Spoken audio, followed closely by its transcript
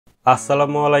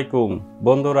আসসালামু আলাইকুম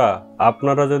বন্ধুরা,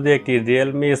 আপনারা যদি একটি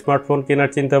রিয়েলমি স্মার্টফোন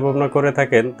কেনার চিন্তা ভাবনা করে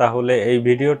থাকেন তাহলে এই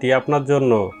ভিডিওটি আপনার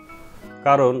জন্য।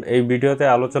 কারণ এই ভিডিওতে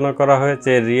আলোচনা করা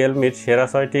হয়েছে রিয়েলমির সেরা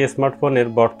 6টি স্মার্টফোনের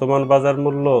বর্তমান বাজার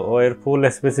মূল্য ও এর ফুল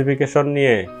স্পেসিফিকেশন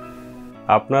নিয়ে।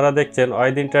 আপনারা দেখছেন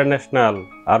ওহিদ ইন্টারন্যাশনাল,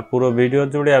 আর পুরো ভিডিও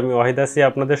জুড়ে আমি ওহিদ আছি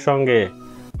আপনাদের সঙ্গে।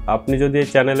 আপনি যদি এই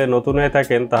চ্যানেলে নতুন হয়ে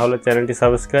থাকেন তাহলে চ্যানেলটি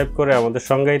সাবস্ক্রাইব করে আমাদের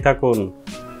সঙ্গেই থাকুন।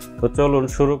 তো চলুন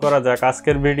শুরু করা যাক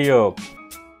আজকের ভিডিও।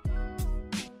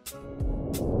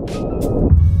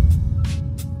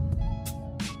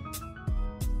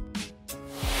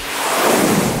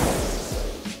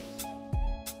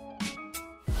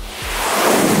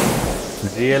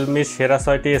 রিয়েলমির সেরা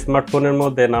 6টি স্মার্টফোনের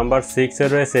মধ্যে নাম্বার 6-এ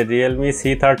রয়েছে রিয়েলমি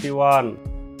C31।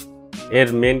 এর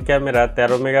মেন ক্যামেরা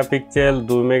 13 মেগাপিক্সেল,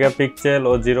 2 মেগাপিক্সেল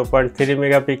ও 0.3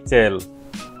 megapixel.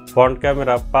 Front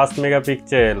camera 5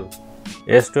 megapixel.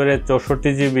 Storage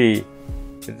 64 GB,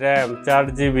 RAM 4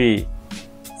 GB,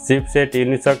 chipset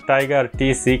Unisoc tiger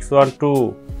T612,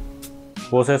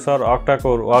 processor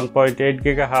octa-core 1.8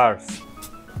 GHz,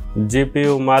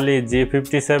 GPU মালি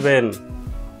G57,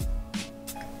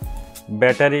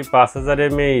 ব্যাটারি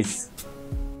 5000 mAh।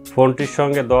 ফোনটির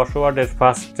সঙ্গে 10 ওয়াটের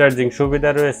ফাস্ট চার্জিং সুবিধা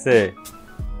রয়েছে।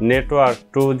 নেটওয়ার্ক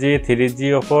 2G, 3G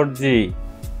ও 4G।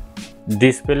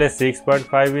 Display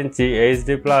 6.5 ইঞ্চি HD+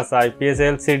 IPS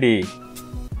LCD।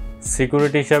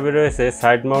 Security হিসাবে রয়েছে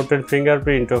side mounted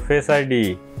fingerprint ও face ID.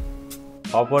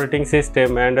 Operating system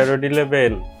Android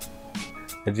 11।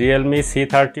 Realme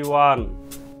C31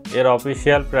 এর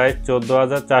official price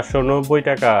 14,490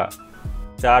 টাকা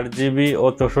 4 GB ও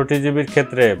 64 জিবির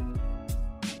ক্ষেত্রে।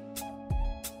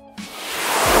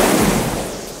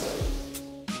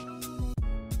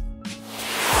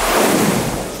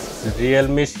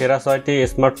 রিয়েলমির সেরা 6টি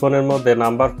স্মার্টফোনের মধ্যে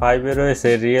নাম্বার 5-এ রয়েছে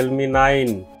রিয়েলমি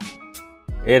 9।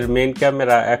 এর মেইন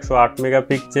ক্যামেরা 108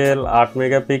 মেগাপিক্সেল, 8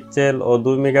 মেগাপিক্সেল ও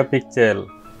 2 megapixel.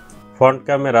 Front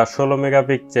camera 16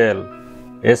 megapixel.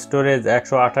 Storage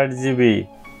 128 GB,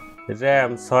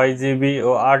 RAM 6 GB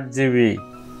ও 8 GB.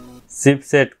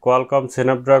 Chipset Qualcomm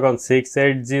Snapdragon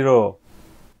 680,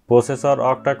 processor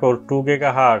octa-core 2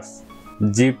 GHz,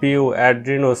 GPU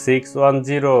Adreno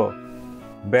 610,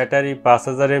 battery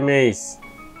 5000 mAh।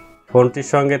 ফোনটির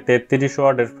সঙ্গে 33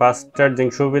 ওয়াটের ফাস্ট চার্জিং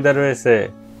সুবিধা রয়েছে।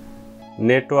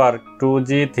 নেটওয়ার্ক 2G,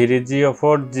 3G ও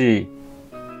 4G।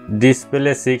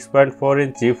 ডিসপ্লে 6.4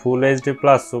 ইঞ্চি ফুল HD+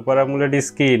 super AMOLED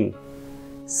screen.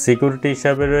 Security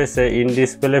হিসাবে রয়েছে in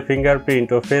display fingerprint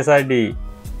O face ID.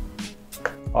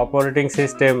 Operating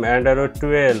system Android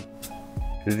 12।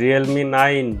 Realme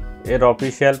 9 এর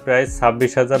official price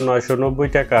 26,990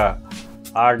 টাকা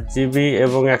 8 GB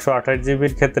এবং 128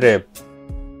 জিবির ক্ষেত্রে।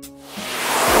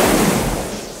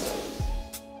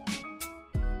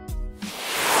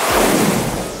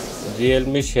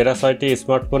 রিয়েলমির সেরা 6টি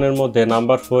স্মার্টফোনের মধ্যে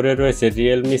নাম্বার 4-এ রয়েছে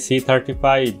রিয়েলমি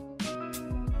C35।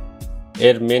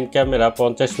 এর মেন ক্যামেরা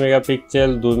 50 মেগাপিক্সেল,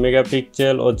 2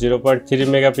 মেগাপিক্সেল ও 0.3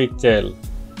 megapixel.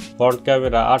 Front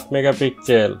camera 8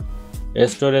 megapixel.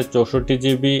 Storage 64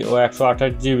 GB ও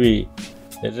 128 GB,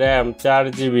 RAM 4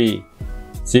 GB.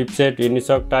 Chipset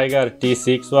Unisoc tiger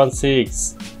T616,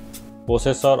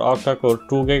 processor octa-core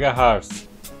 2 GHz,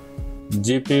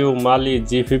 GPU মালি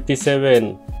G57,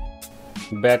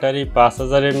 ব্যাটারি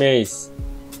 5000 mAh।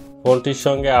 ফোনটির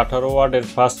সঙ্গে 18 ওয়াটের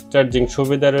ফাস্ট চার্জিং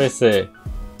সুবিধা রয়েছে।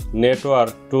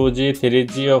 নেটওয়ার্ক 2G,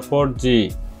 3G ও 4G।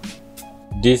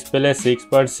 Display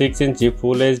 6.6 ইঞ্চি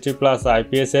ফুল HD+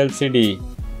 IPS LCD।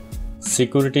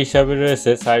 Security হিসাবে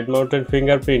রয়েছে side mounted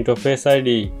fingerprint ও face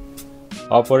ID.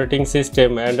 Operating system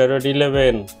Android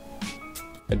 11।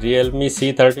 Realme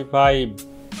C35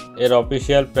 এর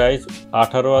official price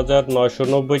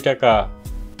 18,990 টাকা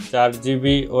 4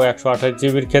 GB ও 128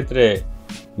 জিবির ক্ষেত্রে।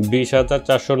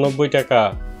 20,490 টাকা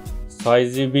 6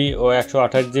 জিবি ও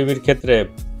 128 জিবির ক্ষেত্রে।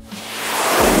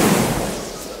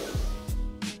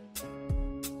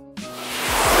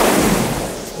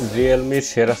 রিয়েলমির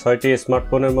সেরা 6টি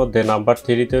স্মার্টফোনের মধ্যে নাম্বার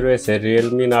 3-তে রয়েছে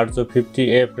রিয়েলমি নার্জো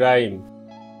 50A প্রাইম।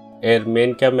 এর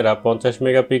মেন ক্যামেরা 50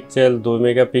 মেগাপিক্সেল, 2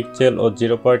 মেগাপিক্সেল ও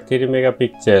 0.3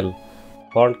 megapixel.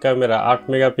 Front camera 8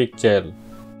 megapixel.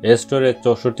 Storage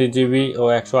 64 GB ও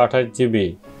 128 GB,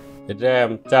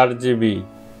 RAM 4 GB.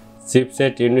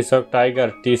 Chipset Unisoc tiger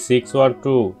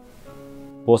T612,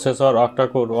 processor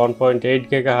octa-core 1.8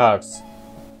 GHz,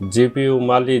 GPU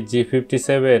মালি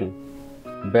G57,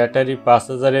 ব্যাটারি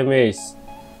 5000 mAh।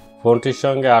 ফোনটির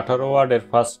সঙ্গে 18 ওয়াটের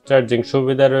ফাস্ট চার্জিং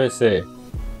সুবিধা রয়েছে।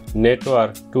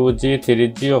 Network 2G,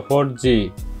 3G ও 4G।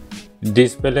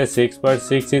 Display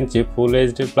 6.6 ইঞ্চি ফুল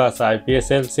HD+ IPS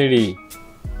LCD।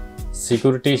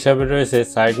 Security হিসাবে রয়েছে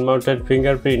side mounted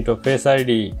fingerprint ও face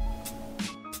ID.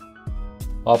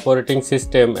 Operating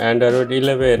system Android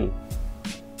 11,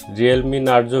 Realme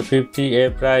Narzo 50A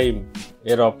prime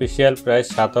এর official price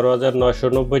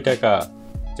 17,990 টাকা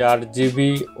 4GB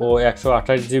ও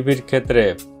 128GBর ক্ষেত্রে।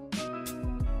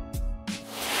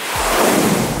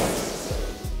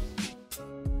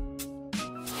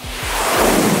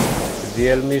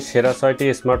 রিয়েলমির সেরা 6টি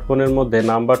স্মার্টফোনের মধ্যে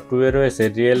নাম্বার 2-এ রয়েছে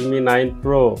রিয়েলমি 9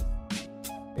 প্রো।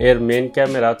 এর মেইন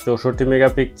ক্যামেরা 64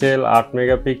 মেগাপিক্সেল, 8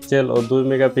 মেগাপিক্সেল ও 2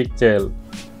 megapixel,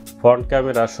 front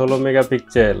camera 16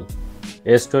 megapixel,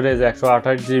 storage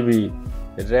 128GB,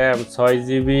 RAM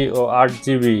 6GB ও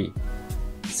 8GB,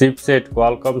 chipset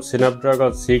Qualcomm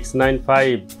Snapdragon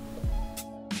 695,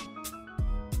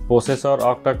 processor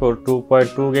octa-core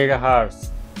 2.2 GHz,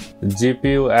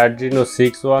 GPU Adreno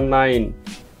 619,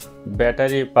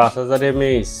 battery 5000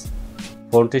 mAh।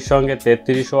 ফোনটির সঙ্গে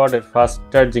 33 ওয়াটের ফাস্ট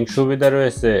চার্জিং সুবিধা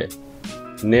রয়েছে।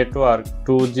 নেটওয়ার্ক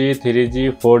 2G, 3G,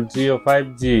 4G ও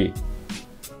 5G।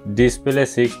 Display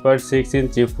 6.6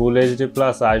 ইঞ্চি full HD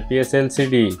plus IPS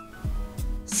LCD।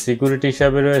 Security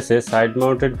হিসাবে রয়েছে side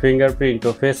mounted fingerprint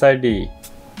ও face ID.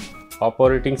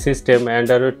 Operating system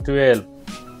Android 12।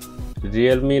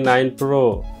 Realme 9 pro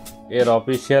এর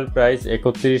official price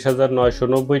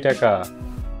 31,990 টাকা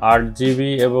 8GB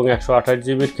এবং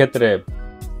 128GBর ক্ষেত্রে।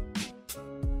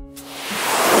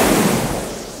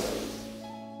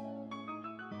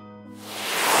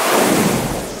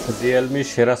 রিয়েলমির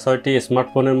সেরা 6টি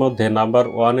স্মার্টফোনের মধ্যে নাম্বার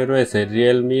 1-এ রয়েছে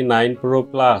রিয়েলমি 9 প্রো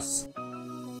প্লাস।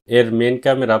 এর মেইন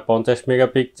ক্যামেরা 50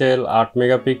 মেগাপিক্সেল, 8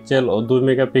 মেগাপিক্সেল ও 2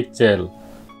 megapixel,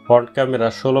 front camera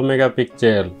 16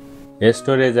 megapixel,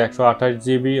 storage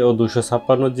 128GB ও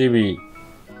 256GB,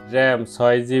 র্যাম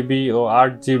 6GB ও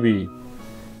 8GB,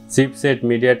 chipset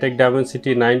MediaTek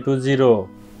Dimensity 920,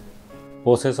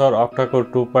 processor octa-core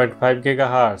 2.5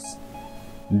 GHz,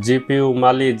 GPU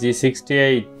মালি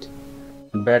G68,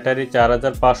 ব্যাটারি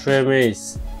 4500 mAh।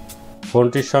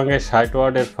 ফোনটির সঙ্গে 60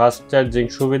 ওয়াটের ফাস্ট চার্জিং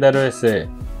সুবিধা রয়েছে।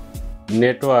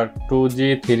 নেটওয়ার্ক 2G,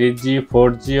 3G,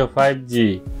 4G ও 5G।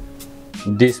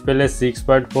 Display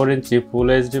 6.4 ইঞ্চি full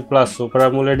HD plus super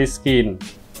AMOLED screen.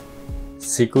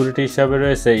 Security হিসাবে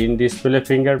রয়েছে in display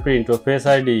fingerprint O face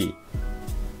ID.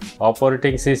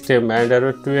 Operating system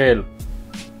Android 12।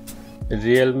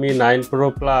 Realme 9 pro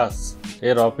plus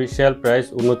এর official price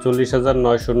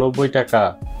 39,990 টাকা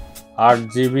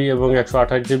 8GB এবং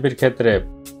 128GBর ক্ষেত্রে।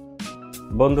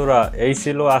 বন্ধুরা, এই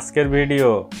ছিল আজকের ভিডিও।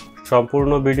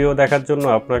 সম্পূর্ণ ভিডিও দেখার জন্য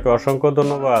আপনাকে অসংখ্য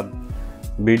ধন্যবাদ।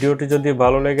 ভিডিওটি যদি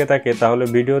ভালো লেগে থাকে তাহলে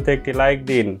ভিডিওতে একটি লাইক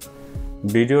দিন।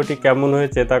 ভিডিওটি কেমন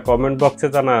হয়েছে তা কমেন্ট বক্সে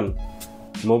জানান।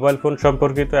 মোবাইল ফোন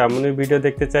সম্পর্কিত এমনই ভিডিও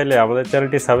দেখতে চাইলে আমাদের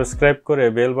চ্যানেলটি সাবস্ক্রাইব করে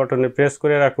বেল বাটনে প্রেস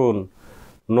করে রাখুন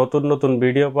নতুন নতুন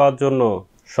ভিডিও পাওয়ার জন্য।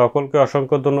 সকলকে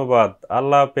অসংখ্য ধন্যবাদ।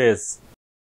 আল্লাহ হাফেজ।